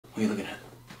are you looking at?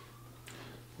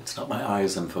 It's not my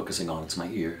eyes I'm focusing on, it's my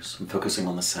ears. I'm focusing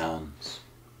on the sounds.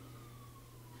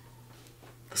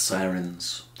 The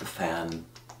sirens, the fan,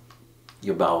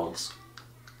 your bowels.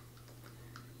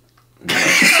 No.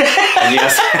 And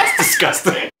yes, that's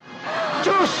disgusting.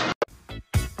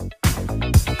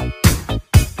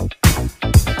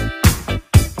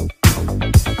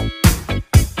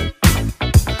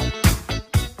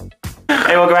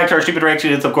 Hey, welcome back to our stupid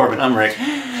reactions. I'm Corbin. I'm Rick.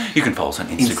 You can follow us on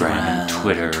Instagram and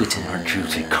Twitter for our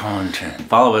juicy content.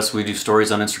 Follow us, we do stories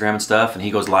on Instagram and stuff, and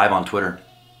he goes live on Twitter.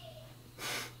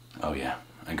 Oh yeah,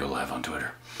 I go live on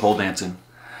Twitter. Pole dancing.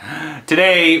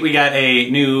 Today we got a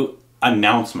new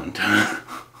announcement.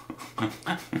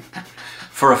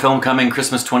 For a film coming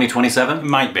Christmas 2027?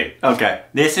 Might be. Okay.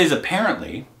 This is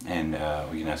apparently, and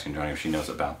we can ask Johnny if she knows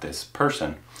about this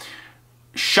person,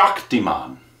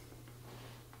 SHAKTIMAAN.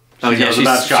 Oh yeah,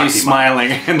 she's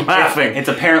smiling and laughing. It's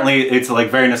apparently, it's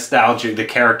like very nostalgic, the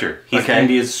character. He's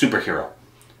India's superhero.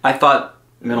 I thought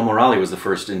Meenal Murali was the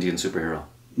first Indian superhero.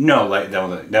 No, like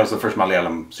that was the first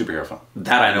Malayalam superhero film.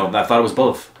 That I know, I thought it was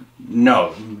both.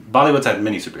 No, Bollywood's had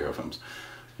many superhero films.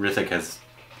 Hrithik has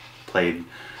played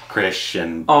Krish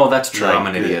and... Oh, that's true, like, I'm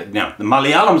an idiot. No, the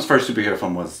Malayalam's first superhero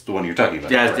film was the one you're talking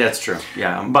about. Yeah, correct? That's true.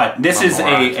 Yeah, but this is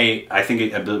I think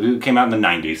it came out in the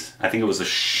 90s. I think it was a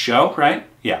show, right?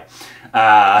 Yeah.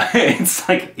 It's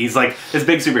like, he's like this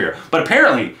big superhero. But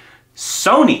apparently,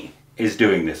 Sony is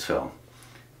doing this film.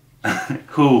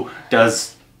 Who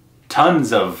does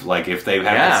tons of, like, if they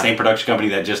have the same production company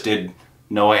that just did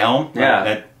No Way Home.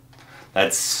 Yeah.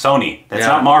 That's Sony. That's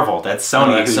not Marvel. That's Sony.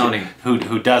 No, that's Sony.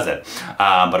 Who does it.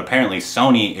 But apparently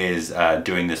Sony is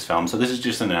doing this film. So this is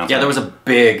just an announcement. Yeah, there was a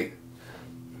big...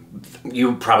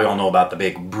 You probably all know about the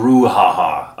big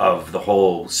brouhaha of the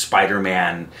whole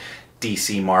Spider-Man,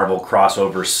 DC, Marvel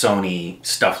crossover, Sony,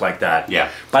 stuff like that. Yeah.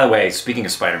 By the way, speaking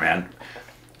of Spider-Man,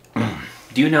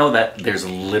 do you know that there's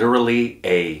literally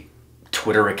a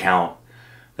Twitter account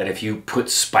that if you put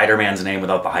Spider-Man's name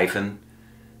without the hyphen,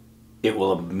 it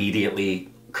will immediately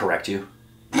correct you?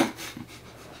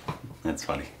 That's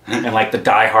funny. And like the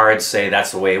diehards say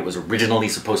that's the way it was originally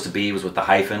supposed to be, was with the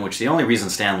hyphen, which the only reason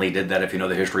Stan Lee did that, if you know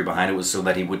the history behind it, was so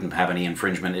that he wouldn't have any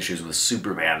infringement issues with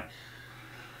Superman.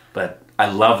 But I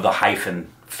love the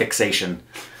hyphen fixation.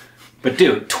 But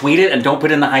dude, tweet it and don't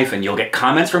put in the hyphen. You'll get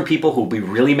comments from people who'll be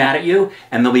really mad at you,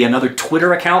 and there'll be another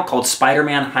Twitter account called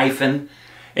Spider-Man hyphen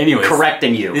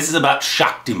correcting you. This is about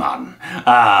SHAKTIMAAN.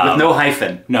 With no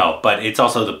hyphen. No, but it's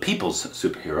also the people's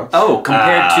superhero. Oh,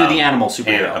 compared to the animal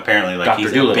superhero. And apparently, like, Dr.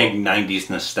 he's Dolittle. a big 90s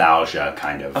nostalgia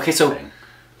kind of thing.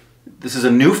 This is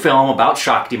a new film about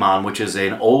SHAKTIMAAN, which is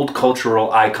an old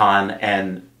cultural icon,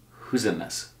 and who's in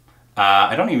this?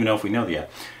 I don't even know if we know yet.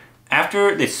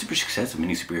 After the super success of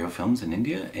many superhero films in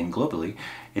India and globally,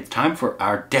 it's time for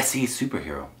our Desi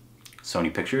superhero.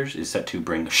 Sony Pictures is set to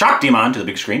bring SHAKTIMAAN to the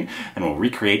big screen and will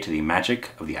recreate the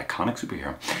magic of the iconic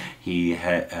superhero.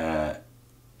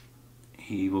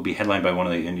 He will be headlined by one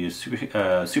of the India's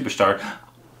superstar.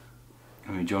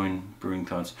 Let me join Brewing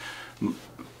Thoughts.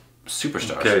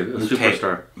 Superstars. Okay,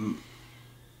 superstar.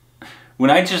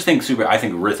 When I just think I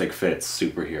think Hrithik fits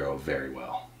superhero very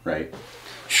well, right?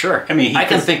 Sure. I mean, I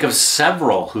can think of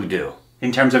several who do.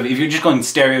 In terms of, if you're just going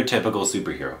stereotypical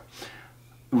superhero,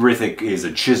 Hrithik is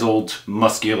a chiseled,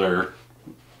 muscular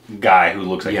guy who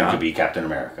looks like he could be Captain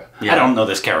America. Yeah. I don't know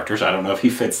this character, so I don't know if he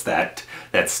fits that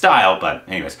style, but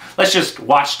anyways, let's just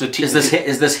watch the TV.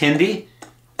 Is this Hindi?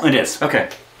 It is. Okay.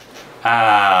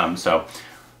 So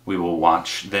we will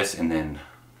watch this and then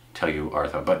tell you our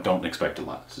thought, but don't expect a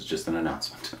lot. This is just an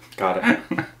announcement. Got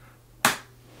it.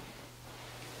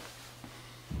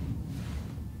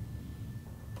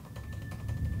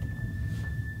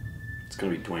 It's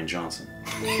gonna be Dwayne Johnson.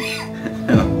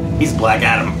 He's Black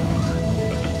Adam.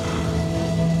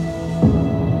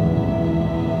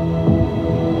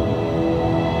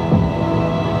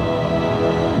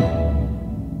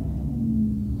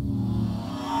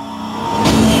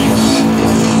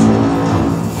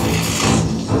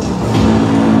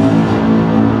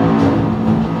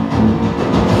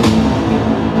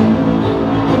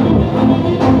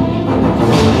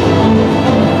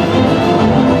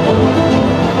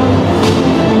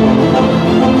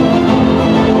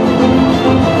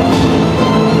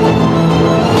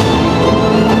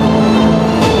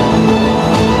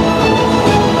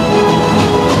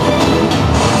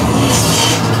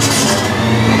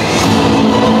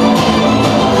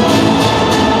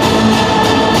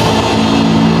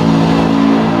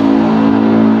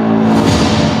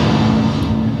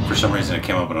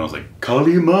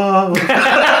 Kalima.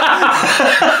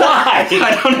 Why? I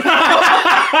don't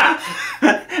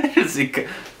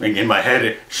know. In my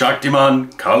head,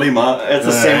 Shaktiman, Kalima. It's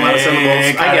the same amount of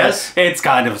syllables, I guess. It's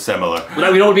kind of similar.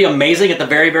 But you know what would be amazing at the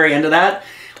very, very end of that?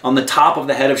 On the top of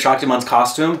the head of Shaktiman's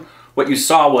costume, what you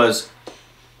saw was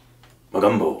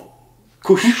Magambo.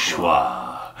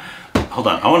 Kushwa. Hold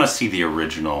on, I want to see the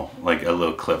original, like a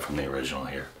little clip from the original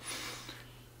here.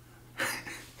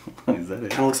 Is that it?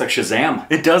 Kind of looks like Shazam.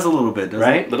 It does a little bit, doesn't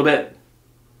right? it? A little bit.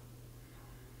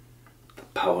 The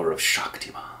power of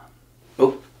Shaktiman.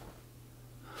 Oh.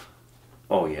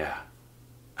 Oh yeah.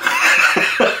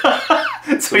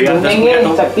 So he does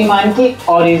Shaktimaan की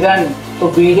origin तो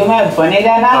video में बने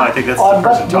रहना I think that's और the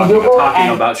बस person video talking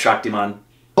को about Shaktiman.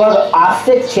 पर आज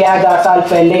से 6000 साल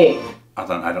पहले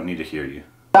I don't need to hear you.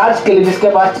 ताज के लिए जिसके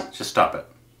पास Just stop it.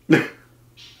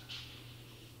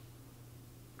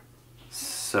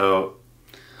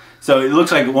 So it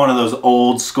looks like one of those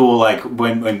old school, like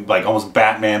when like almost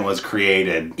Batman was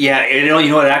created. Yeah, you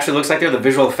know what it actually looks like there? The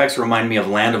visual effects remind me of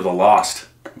Land of the Lost.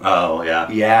 Oh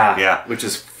yeah. Yeah. Which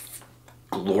is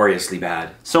gloriously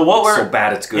bad. So what were so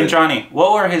bad it's good. And Johnny,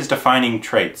 what were his defining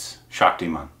traits,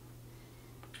 Shaktiman?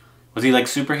 Was he like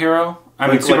superhero? I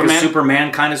mean, Superman? Like a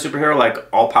Superman kind of superhero, like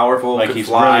all powerful, like could he's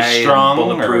fly, really strong,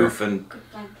 bulletproof, and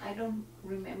I don't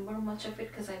remember much of it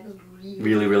because I was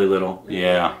really little.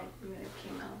 Yeah. When it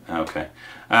came out. Okay.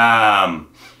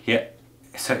 Yeah.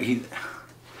 So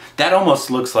that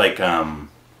almost looks like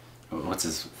what's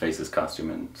his face's costume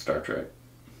in Star Trek?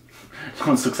 It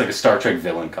almost looks like a Star Trek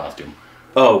villain costume.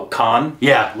 Oh, Khan?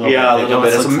 Yeah, a little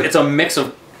bit. It's a mix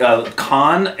of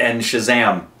Khan and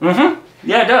Shazam. Mm-hmm.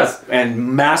 Yeah, it does.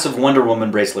 And massive Wonder Woman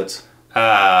bracelets.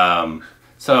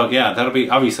 So yeah, that'll be,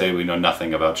 obviously we know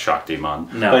nothing about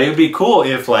Shaktiman. No. But it would be cool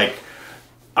if, like,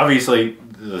 obviously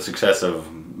the success of,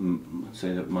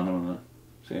 say that,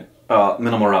 say it?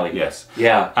 Minimal Raleigh. Yes.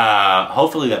 Yeah.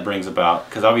 Hopefully that brings about,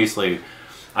 because obviously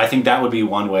I think that would be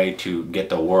one way to get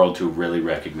the world to really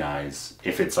recognize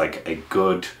if it's like a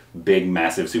good, big,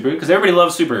 massive superhero, because everybody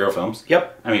loves superhero films.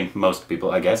 Yep. I mean, most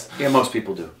people, I guess. Yeah, most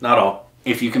people do. Not all.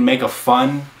 If you can make a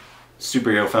fun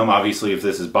superhero film, obviously if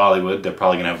this is Bollywood, they're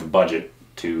probably going to have the budget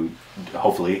to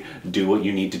hopefully do what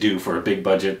you need to do for a big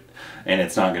budget, and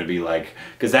it's not going to be like,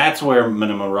 because that's where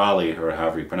Minimorali, or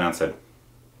however you pronounce it,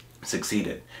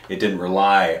 succeeded. It didn't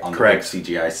rely on the big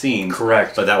CGI scenes.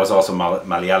 Correct. But that was also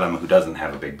Malayalam, who doesn't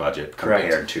have a big budget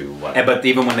compared to what... But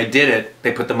even when they did it,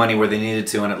 they put the money where they needed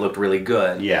to, and it looked really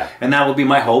good. Yeah. And that will be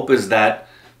my hope, is that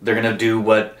they're going to do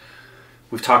what...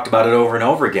 We've talked about it over and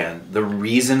over again. The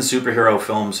reason superhero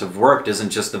films have worked isn't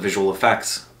just the visual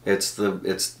effects. It's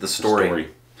the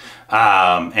story.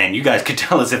 And you guys could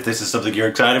tell us if this is something you're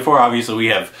excited for. Obviously, we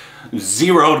have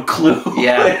zero clue.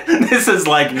 Yeah. This is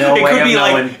like, no it way could be of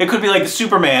like, it could be like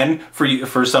Superman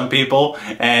for some people,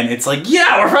 and it's like,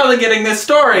 yeah, we're probably getting this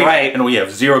story. Right. And we have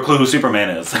zero clue who Superman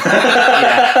is.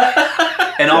 Yeah.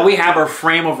 And all we have are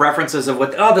frame of references of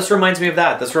what, oh, this reminds me of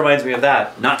that, this reminds me of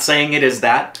that. Not saying it is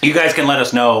that. You guys can let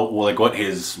us know, like, what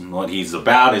he's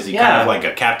about. Is he kind of like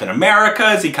a Captain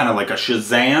America? Is he kind of like a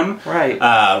Shazam? Right.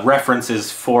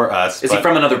 References for us. Is he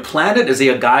from another planet? Is he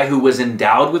a guy who was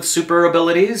endowed with super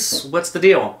abilities? What's the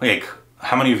deal? Like,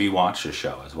 how many of you watch the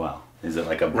show as well? Is it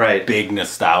like a big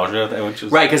nostalgia? Which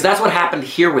is... Right, because that's what happened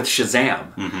here with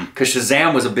Shazam. Because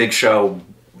Shazam was a big show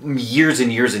years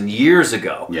and years and years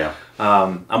ago. Yeah.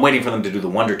 I'm waiting for them to do the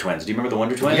Wonder Twins. Do you remember the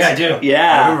Wonder Twins? Yeah, I do.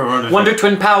 Yeah. I remember Wonder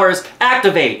Twin powers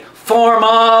activate. Form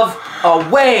of a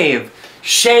wave.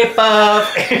 Shape of...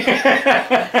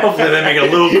 Hopefully they make it a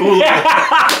little cooler.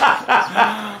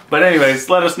 But anyways,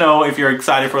 let us know if you're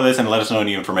excited for this, and let us know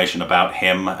any information about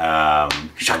him.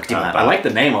 Shaktiman. I like the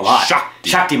name a lot.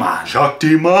 Shaktiman.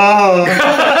 Shaktiman.